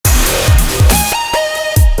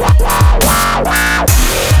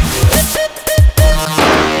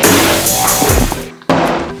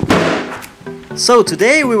So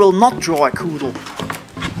today we will not draw a Koodle.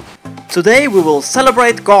 Today we will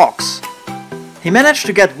celebrate GAWX. He managed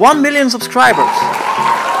to get 1 million subscribers.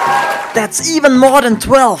 That's even more than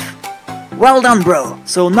 12. Well done, bro.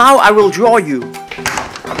 So now I will draw you.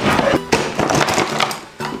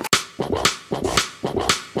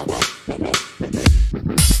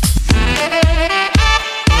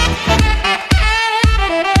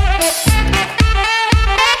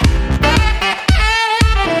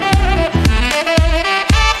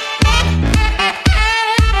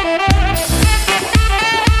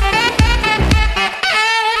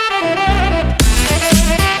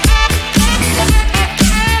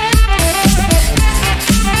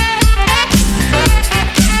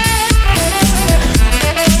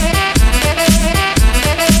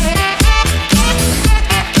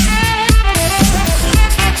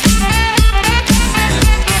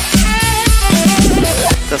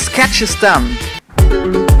 The sketch is done.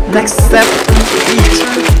 Next step, eat.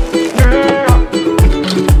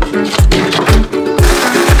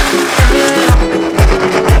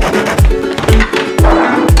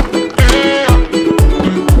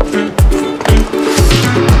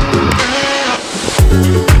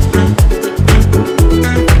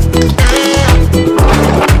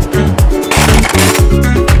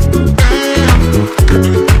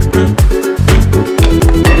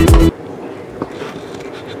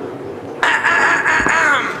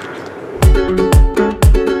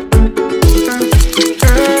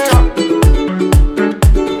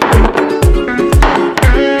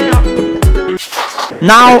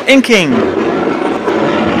 Now inking!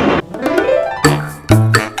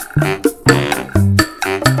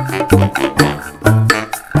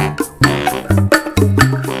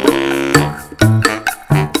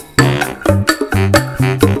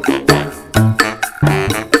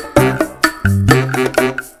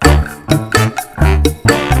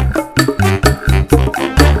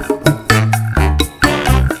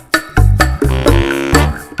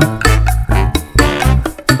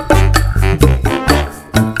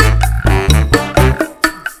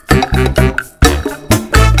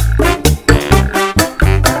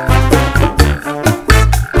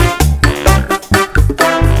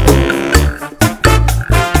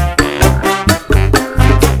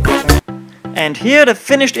 And here the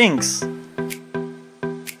finished inks.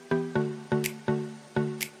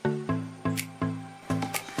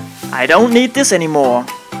 I don't need this anymore.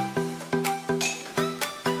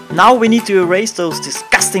 Now we need to erase those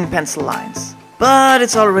disgusting pencil lines. But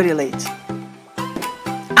it's already late.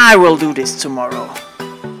 I will do this tomorrow.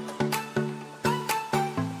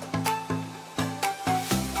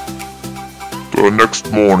 The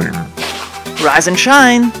next morning. Rise and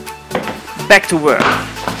shine. Back to work.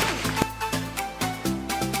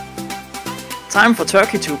 Time for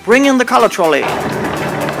Turkey to bring in the color trolley.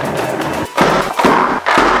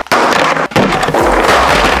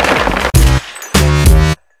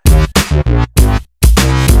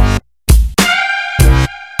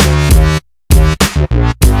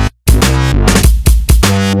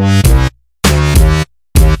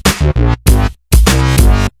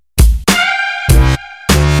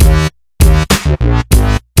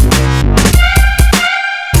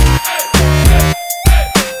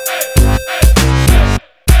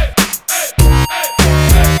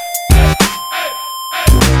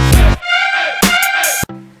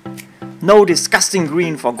 No disgusting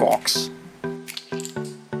green for GAWX.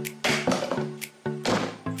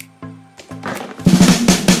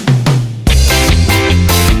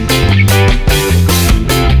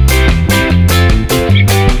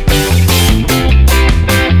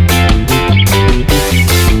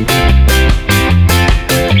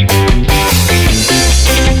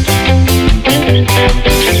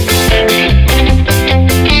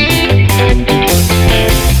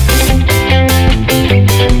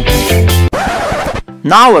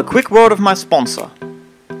 Now a quick word of my sponsor.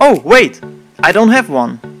 Oh wait, I don't have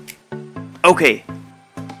one. Okay,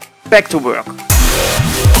 back to work.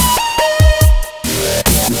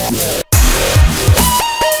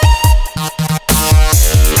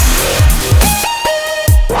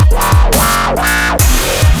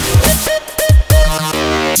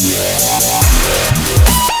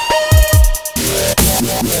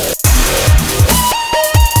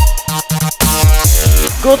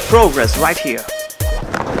 Good progress right here.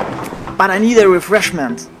 But I need a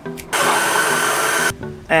refreshment.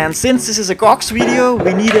 And since this is a GAWX video,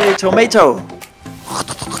 we need a tomato.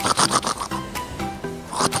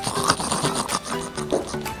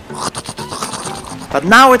 But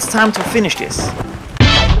now it's time to finish this.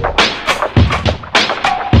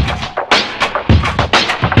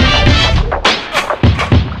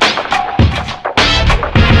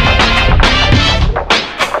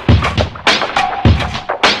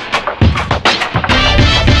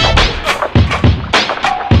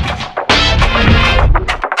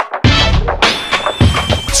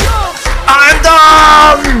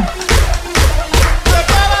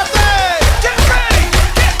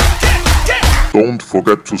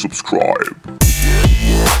 forget to subscribe.